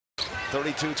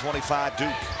32-25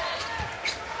 Duke.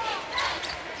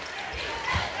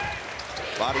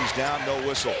 Bodies down, no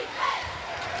whistle.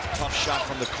 Tough shot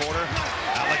from the corner.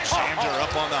 Alexander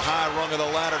up on the high rung of the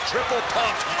ladder. Triple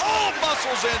pumped. Oh,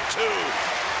 muscles in two.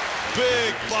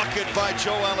 Big bucket by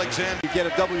Joe Alexander. You get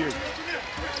a W.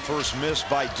 First miss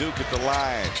by Duke at the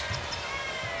line.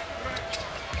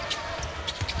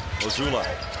 Mazzulla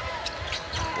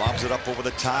lobs it up over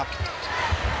the top.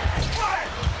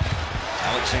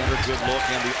 Alexander, good look,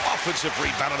 and the offensive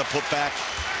rebound on the putback.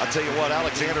 I'll tell you what,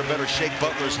 Alexander better shake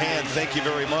Butler's hand. Thank you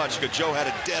very much, because Joe had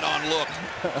a dead-on look.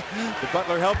 The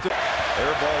Butler helped him.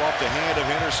 Air ball off the hand of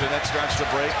Henderson. That starts to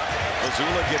break.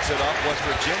 Mazzulla gets it up. West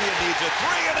Virginia needs a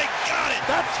three, and they got it.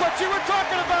 That's what you were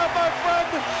talking about, my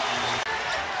friend.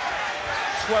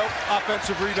 12th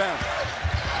offensive rebound.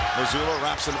 Mazzulla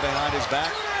wraps it behind his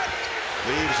back.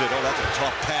 Leaves it. Oh, that's a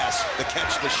tough pass. The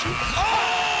catch, the shoot.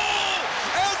 Oh!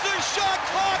 As the shot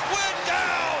clock went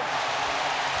down!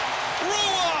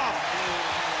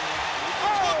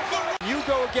 You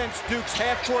go against Duke's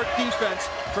half-court defense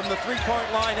from the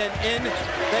three-point line and in,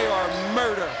 they are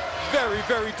murder. Very,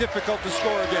 very difficult to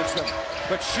score against them.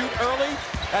 But shoot early,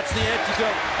 that's the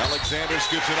antidote. Alexander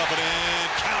scoops it up and in.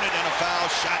 Count it, and a foul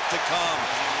shot to come.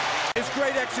 His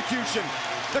great execution.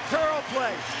 The curl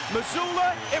play.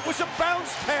 Mazzulla, it was a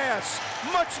bounce pass.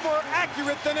 Much more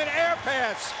accurate than an air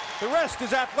pass. The rest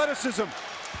is athleticism.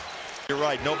 You're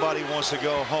right, nobody wants to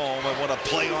go home and want to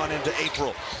play on into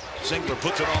April. Singler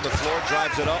puts it on the floor,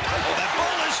 drives it up. Oh, that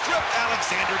ball is stripped.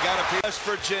 Alexander got a West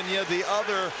Virginia. The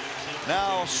other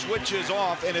now switches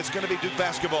off, and it's going to be Duke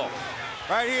basketball.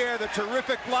 Right here, the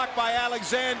terrific block by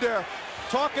Alexander.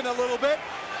 Talking a little bit.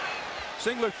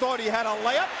 Singler thought he had a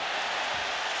layup.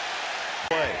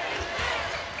 Play.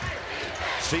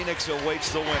 Phoenix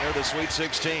awaits the winner, the Sweet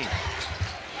 16.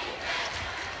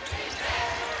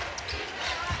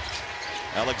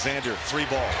 Alexander, three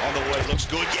ball on the way, looks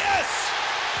good. Yes!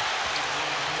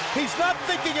 He's not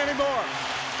thinking anymore.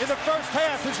 In the first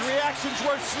half, his reactions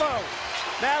were slow.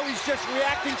 Now he's just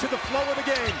reacting to the flow of the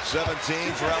game. 17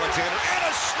 for Alexander, and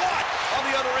a swat on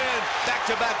the other end.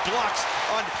 Back-to-back blocks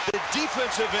on the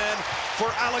defensive end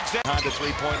for Alexander. Behind the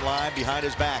three-point line, behind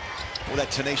his back. Oh,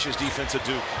 that tenacious defense of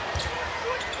Duke.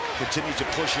 Continues to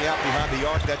push you out behind the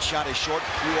arc. That shot is short.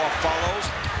 Ruoff follows.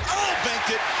 Oh,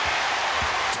 banked it.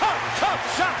 Tough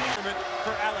shot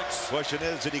for Alex. Question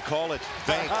is, did he call it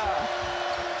bank?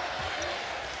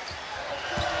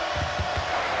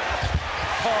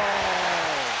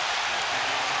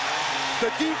 The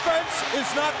defense is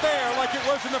not there like it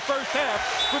was in the first half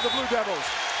for the Blue Devils.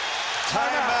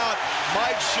 Timeout,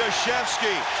 Mike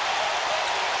Krzyzewski.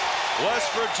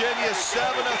 West Virginia 7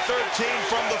 of 13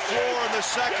 from the floor in the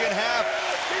second half.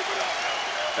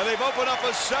 And they've opened up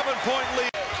a 7-point lead.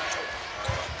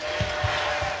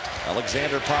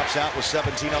 Alexander pops out with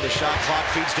 17 on the shot clock,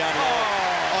 feeds down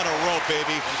low. On a rope,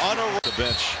 baby. On a rope. The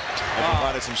bench and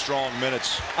provided some strong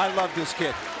minutes. I love this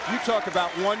kid. You talk about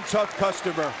one tough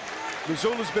customer.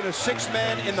 Mazzulla's been a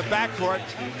six-man in the backcourt,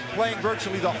 playing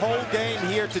virtually the whole game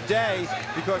here today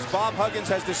because Bob Huggins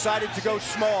has decided to go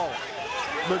small.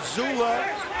 Mazzulla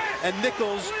and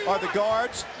Nichols are the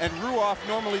guards, and Ruoff,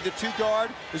 normally the two guard,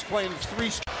 is playing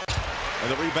three.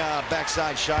 And the rebound,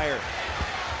 backside Shire.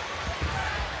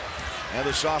 And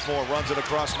the sophomore runs it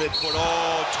across midcourt.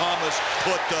 Oh, Thomas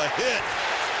put the hit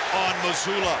on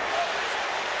Mazzulla.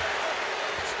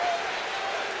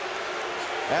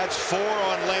 That's 4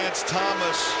 on Lance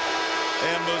Thomas.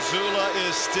 And Mazzulla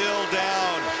is still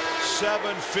down.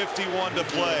 7:51 to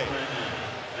play.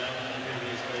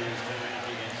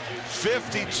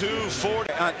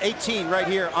 52-40. On 18 right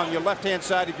here on your left-hand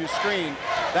side of your screen,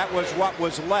 that was what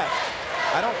was left.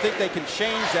 I don't think they can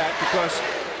change that because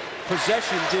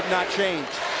possession did not change.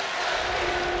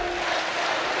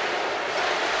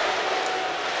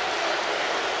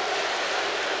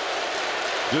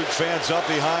 Duke fans up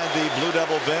behind the Blue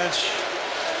Devil bench,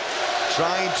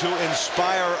 trying to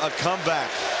inspire a comeback.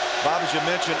 Bob, as you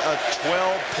mentioned, a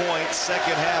 12-point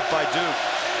second half by Duke.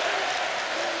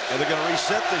 And they're going to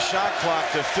reset the shot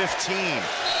clock to 15.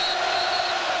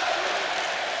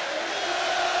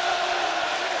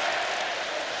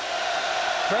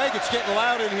 Craig, it's getting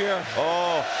loud in here.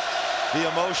 Oh, the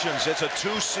emotions. It's a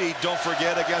 2 seed, don't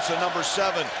forget, against a number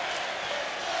 7.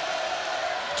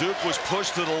 Duke was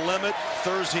pushed to the limit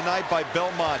Thursday night by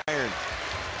Belmont.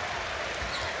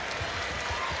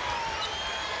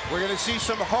 We're going to see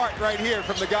some heart right here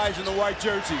from the guys in the white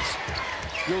jerseys.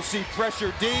 You'll see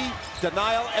pressure D,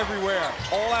 denial everywhere.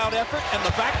 All-out effort, and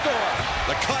the back door.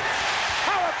 The cut.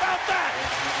 How about that?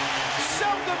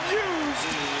 Seldom used.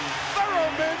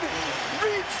 Thurman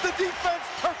reads the defense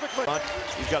perfectly. perfectly.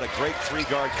 He's got a great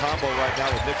three-guard combo right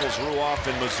now with Nichols, Ruoff,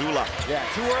 and Mazzulla. Yeah,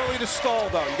 too early to stall,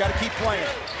 though. You got to keep playing.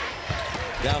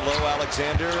 Down low,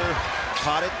 Alexander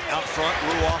caught it out front.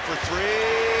 Ruoff for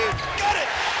three. Got it!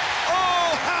 Oh,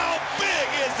 how big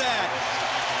is that?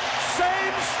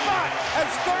 Same spot as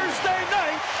Thursday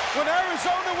night when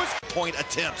Arizona was... Point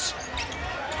attempts.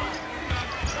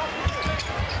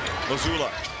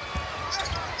 Mazzulla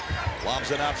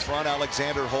lobs it out front.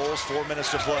 Alexander holds. 4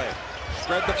 minutes to play.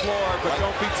 Spread the floor, but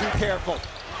don't be too careful.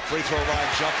 Free throw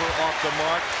line jumper off the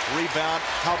mark. Rebound.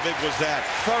 How big was that?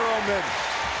 Thurman.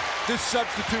 This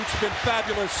substitute's been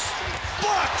fabulous.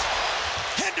 Blocked!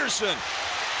 Henderson.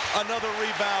 Another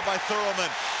rebound by Thurman.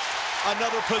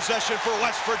 Another possession for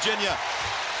West Virginia.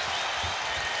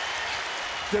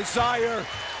 Desire.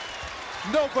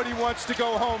 Nobody wants to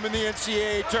go home in the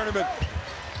NCAA tournament.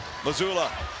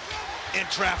 Mazzulla in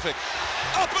traffic.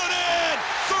 Up and in!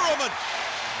 Thurman!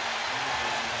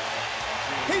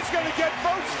 He's going to get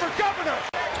votes for governor.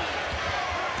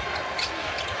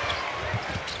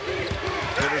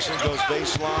 Henderson goes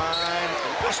baseline.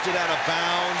 Busted out of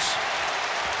bounds.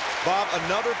 Bob,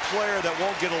 another player that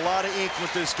won't get a lot of ink when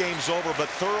this game's over, but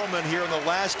Thurman here in the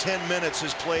last 10 minutes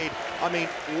has played, I mean,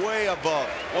 way above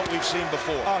what we've seen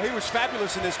before. Oh, he was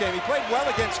fabulous in this game. He played well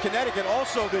against Connecticut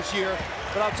also this year,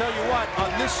 but I'll tell you what,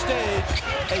 on this stage,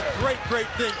 a great, great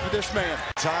thing for this man.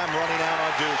 Time running out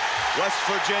on Duke. West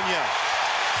Virginia,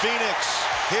 Phoenix,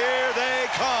 here they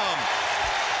come.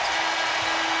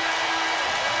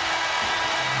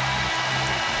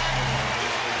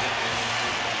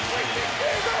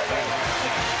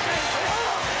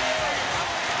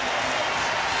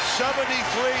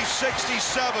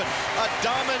 (73-67), a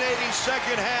dominating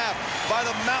second half by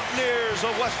the Mountaineers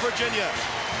of West Virginia.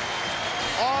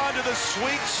 On to the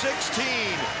Sweet 16.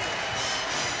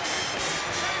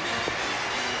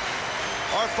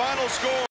 Our final score.